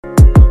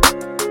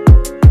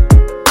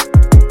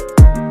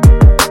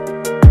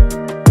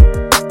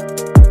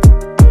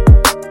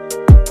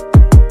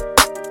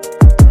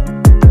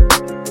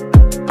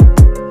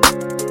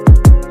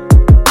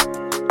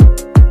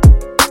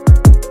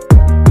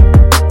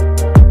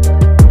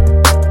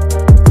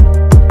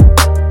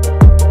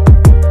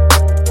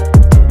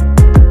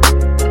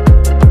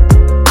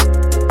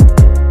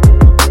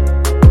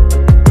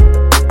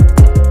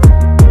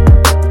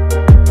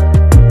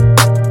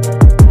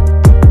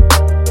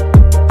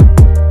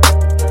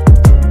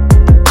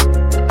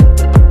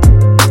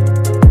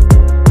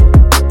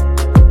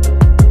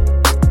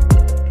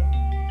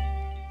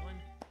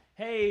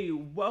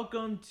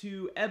welcome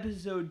to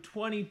episode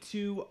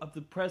 22 of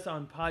the Press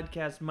On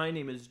podcast. My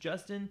name is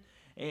Justin,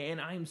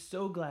 and I'm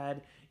so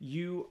glad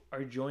you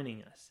are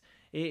joining us.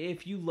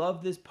 If you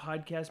love this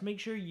podcast, make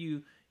sure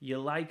you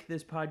like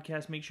this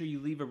podcast. Make sure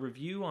you leave a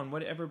review on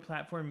whatever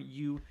platform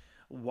you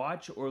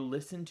watch or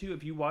listen to.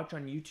 If you watch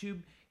on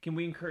YouTube, can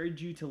we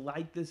encourage you to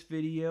like this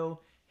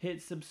video,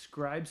 hit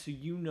subscribe so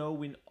you know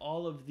when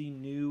all of the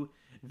new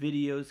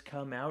videos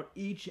come out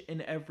each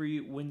and every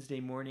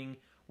Wednesday morning.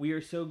 We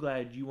are so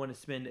glad you want to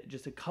spend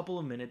just a couple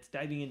of minutes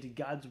diving into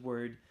God's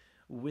Word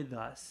with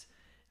us.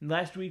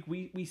 Last week,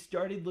 we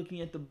started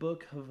looking at the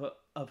book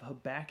of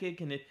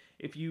Habakkuk, and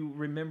if you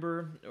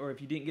remember, or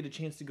if you didn't get a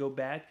chance to go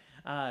back,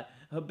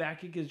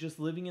 Habakkuk is just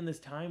living in this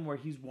time where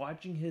he's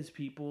watching his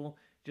people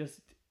just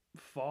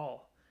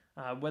fall,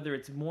 whether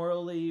it's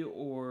morally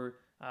or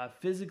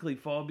physically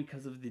fall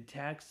because of the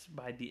attacks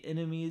by the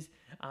enemies,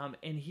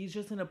 and he's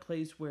just in a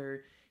place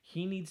where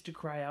he needs to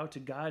cry out to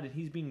God, and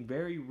he's being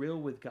very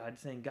real with God,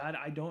 saying, God,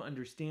 I don't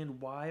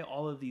understand why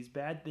all of these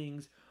bad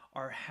things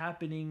are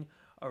happening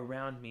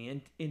around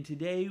me. And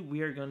today we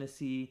are going to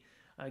see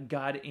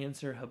God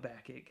answer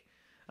Habakkuk.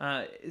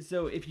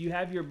 So if you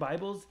have your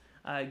Bibles,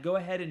 go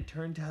ahead and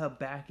turn to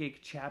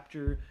Habakkuk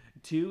chapter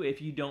 2.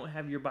 If you don't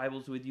have your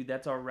Bibles with you,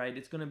 that's all right.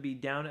 It's going to be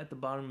down at the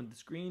bottom of the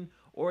screen,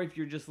 or if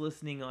you're just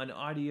listening on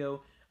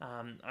audio,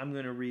 I'm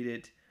going to read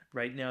it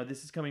right now.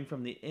 This is coming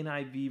from the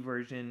NIV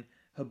version.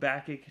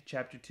 Habakkuk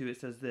chapter 2, it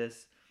says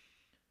this: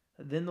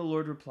 Then the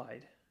Lord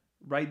replied,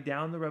 write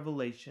down the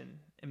revelation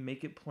and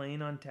make it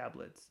plain on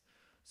tablets,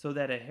 so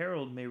that a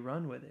herald may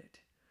run with it.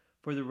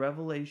 For the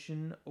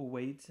revelation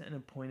awaits an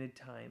appointed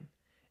time.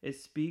 It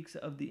speaks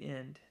of the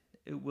end.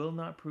 It will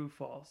not prove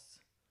false.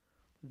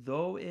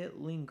 Though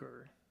it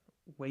linger,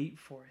 wait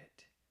for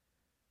it.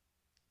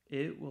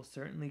 It will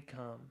certainly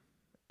come,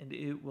 and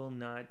it will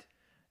not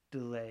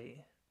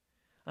delay.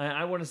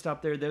 I want to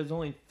stop there. There's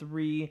only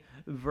 3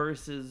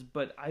 verses,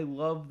 but I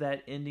love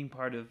that ending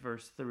part of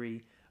verse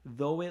 3.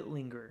 Though it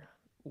linger,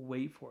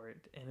 wait for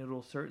it, and it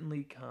will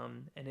certainly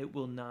come, and it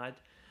will not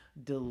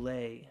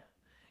delay.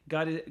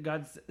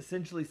 God's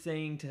essentially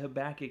saying to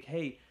Habakkuk,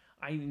 hey,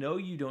 I know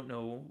you don't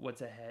know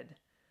what's ahead,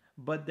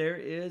 but there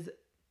is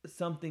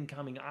something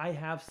coming. I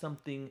have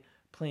something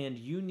planned.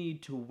 You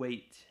need to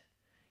wait.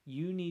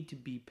 You need to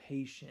be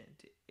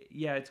patient.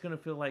 Yeah, it's going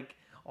to feel like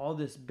all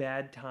this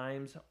bad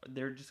times,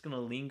 they're just going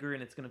to linger,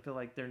 and it's going to feel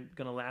like they're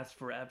going to last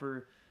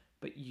forever,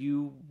 but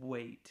you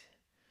wait.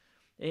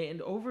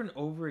 And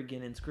over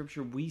again in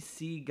Scripture, we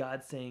see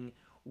God saying,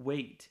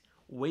 wait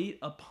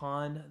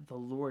upon the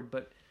Lord.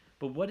 But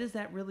what does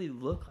that really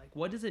look like?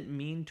 What does it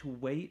mean to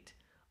wait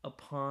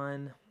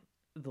upon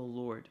the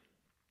Lord?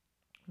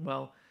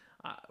 Well,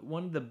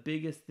 one of the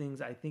biggest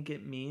things I think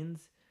it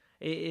means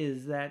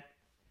is that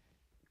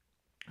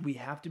we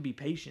have to be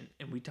patient.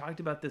 And we talked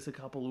about this a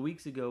couple of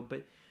weeks ago,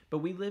 but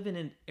we live in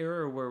an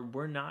era where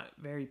we're not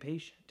very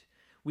patient.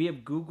 We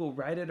have Google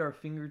right at our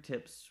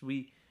fingertips.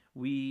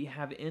 We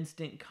have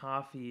instant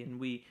coffee, and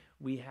we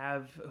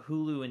have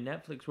Hulu and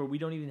Netflix where we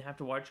don't even have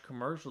to watch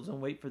commercials and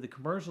wait for the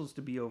commercials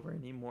to be over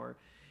anymore.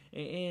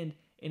 And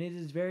it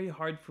is very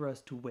hard for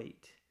us to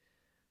wait.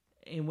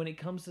 And when it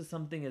comes to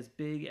something as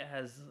big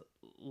as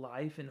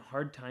life and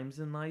hard times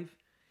in life,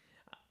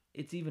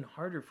 it's even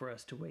harder for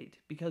us to wait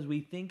because we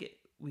think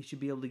we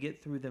should be able to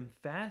get through them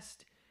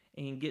fast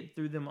and get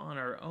through them on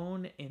our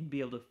own and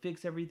be able to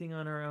fix everything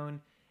on our own.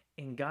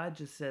 And God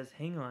just says,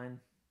 hang on,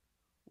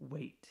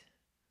 wait,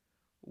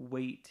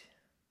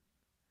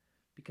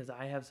 because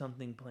I have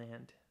something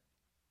planned.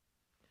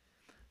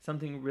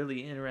 Something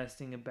really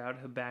interesting about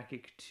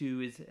Habakkuk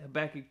 2 is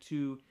Habakkuk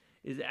 2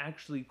 is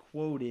actually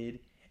quoted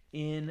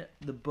in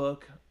the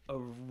book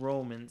of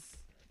Romans.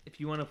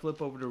 If you want to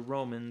flip over to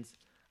Romans,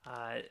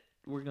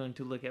 we're going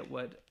to look at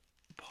what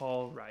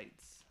Paul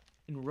writes.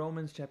 In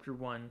Romans chapter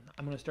 1,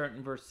 I'm going to start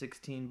in verse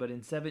 16, but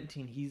in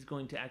 17, he's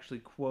going to actually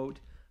quote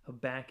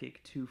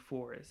Habakkuk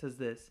 2:4. It says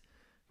this: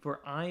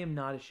 For I am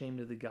not ashamed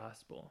of the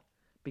gospel,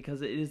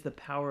 because it is the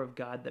power of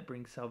God that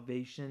brings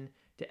salvation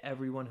to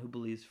everyone who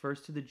believes,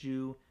 first to the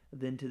Jew,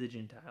 then to the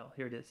Gentile.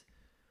 Here it is.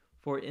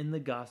 For in the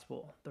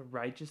gospel, the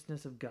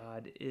righteousness of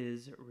God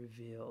is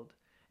revealed,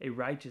 a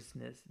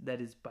righteousness that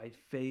is by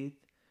faith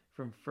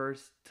from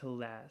first to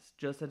last,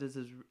 just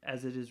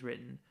as it is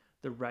written,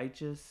 the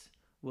righteous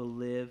will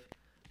live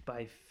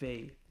by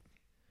faith.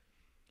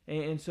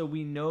 And so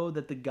we know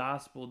that the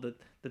gospel,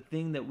 the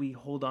thing that we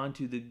hold on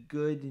to, the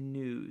good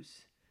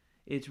news,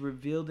 it's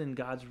revealed in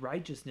God's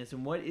righteousness.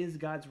 And what is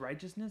God's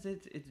righteousness?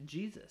 It's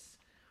Jesus.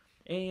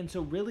 And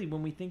so really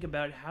when we think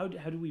about how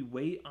do we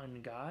wait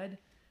on God,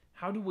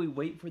 how do we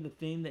wait for the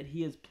thing that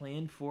he has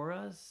planned for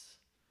us?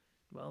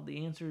 Well,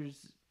 the answer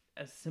is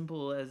as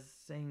simple as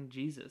saying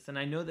Jesus. And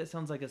I know that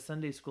sounds like a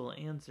Sunday school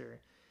answer,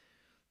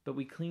 but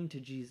we cling to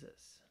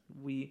Jesus.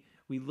 We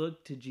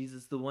look to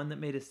Jesus, the one that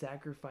made a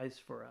sacrifice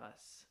for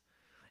us.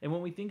 And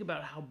when we think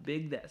about how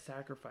big that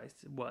sacrifice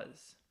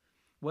was,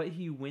 what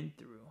he went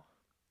through,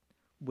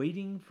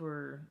 waiting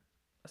for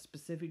a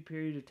specific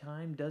period of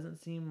time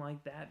doesn't seem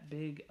like that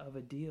big of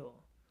a deal.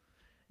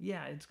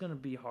 Yeah, it's going to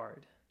be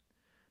hard.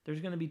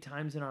 There's going to be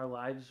times in our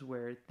lives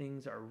where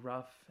things are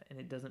rough and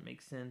it doesn't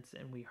make sense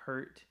and we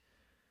hurt.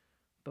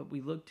 But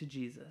we look to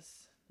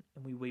Jesus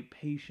and we wait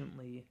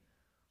patiently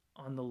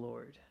on the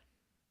Lord.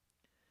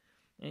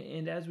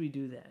 And as we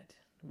do that,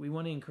 we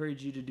want to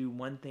encourage you to do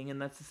one thing,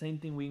 and that's the same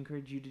thing we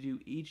encourage you to do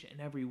each and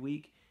every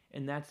week,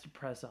 and that's to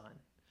press on.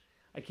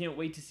 I can't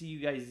wait to see you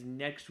guys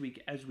next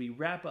week as we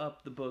wrap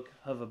up the book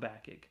of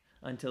Habakkuk.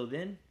 Until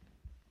then,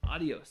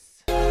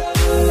 adios.